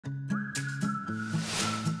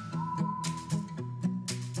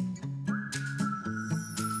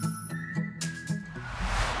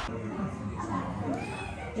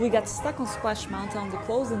We got stuck on Splash Mountain on the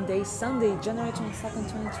closing day, Sunday, January 22nd,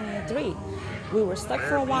 2023. We were stuck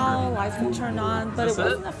for a while, lights would turn on, but it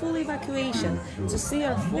wasn't a full evacuation. To see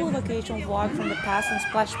our full evacuation vlog from the past on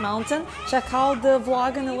Splash Mountain, check out the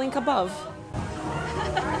vlog in the link above.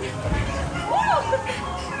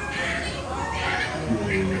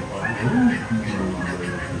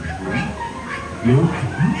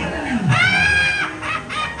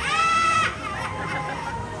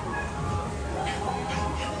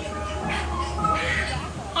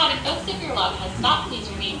 Folks, if your log has stopped, please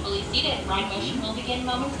remain fully seated. Ride motion will begin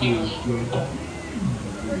momentarily.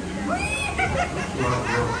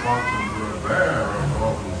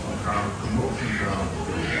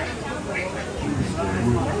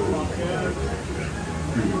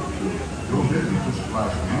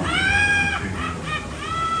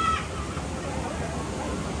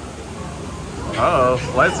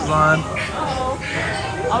 Uh-oh, lights is on. Uh-oh.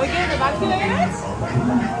 Are we getting evacuated?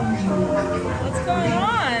 What's going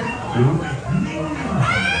on?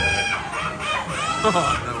 Oh,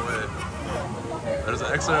 no way. There's an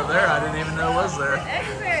exit up there. I didn't even know it was there.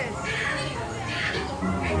 Exit!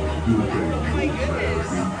 Oh my goodness.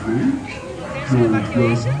 There's an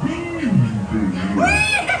evacuation?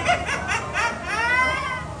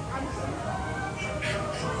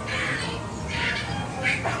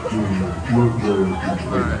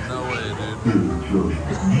 Alright, no way, dude.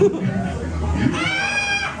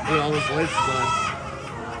 Look, all this lights is on.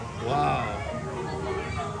 Wow.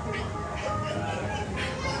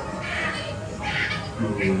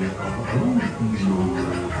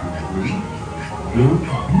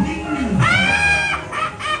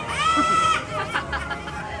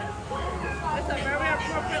 That's a very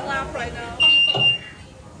appropriate laugh right now.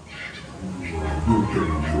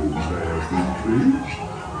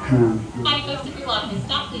 Hi, folks, if your log has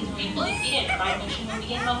stopped, please remain fully seated. Ride motion will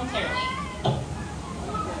begin momentarily.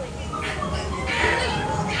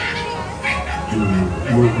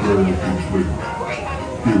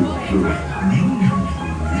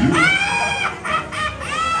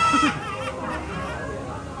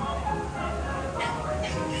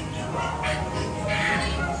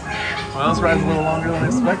 Well, this ride's a little longer than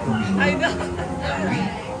expected. I know.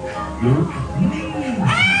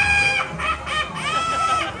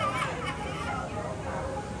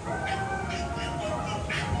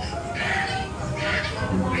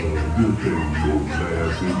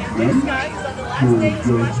 This guy is on the last day of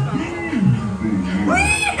Splash Mountain.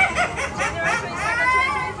 January 22nd,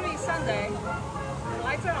 2023, Sunday. The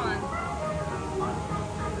lights are on.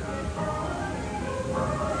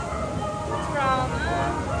 It's around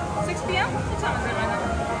 6 p.m. What time is it right now?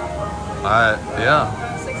 Yeah.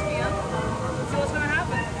 Around 6 p.m. Let's see what's going to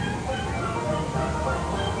happen.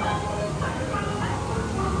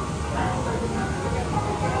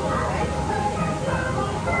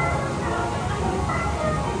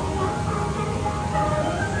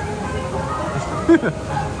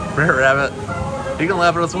 Brett Rabbit. You can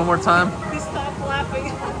laugh at us one more time? He stopped laughing.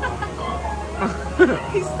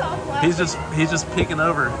 He stopped laughing. He's just peeking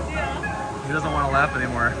over. Yeah. He doesn't want to laugh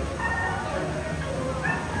anymore.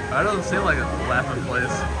 That doesn't seem like a laughing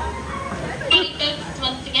place. Hi, folks,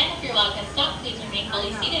 once again, if your log has stopped, please remain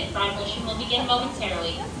fully seated. Ride motion will begin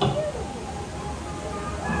momentarily.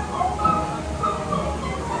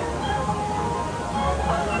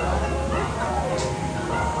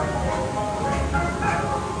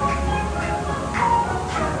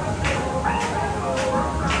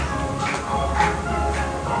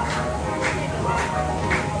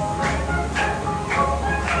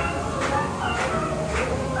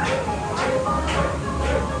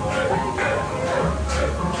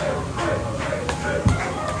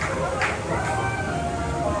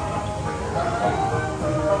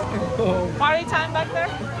 Party time back there?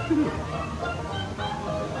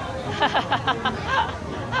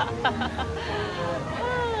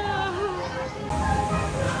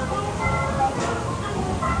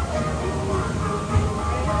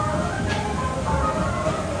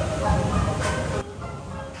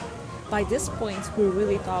 By this point, we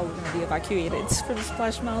really thought we were going to be evacuated from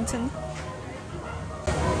Splash Mountain.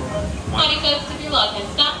 Hi, folks, if your log has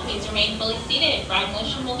stopped, please remain fully seated. Ride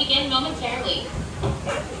motion will begin momentarily.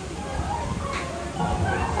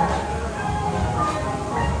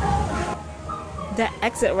 That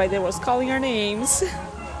exit right there was calling our names. So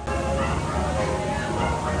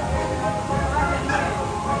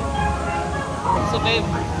babe,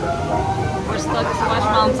 we're stuck at Splash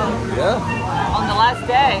Mountain. Yeah. On the last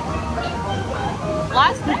day.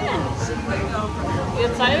 Last day. You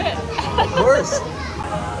excited? Of course.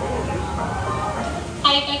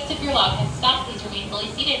 Hi, folks, if your log has stopped, please remain fully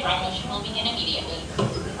seated. Ride motion will begin immediately.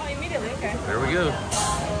 Oh, immediately, okay. There we go.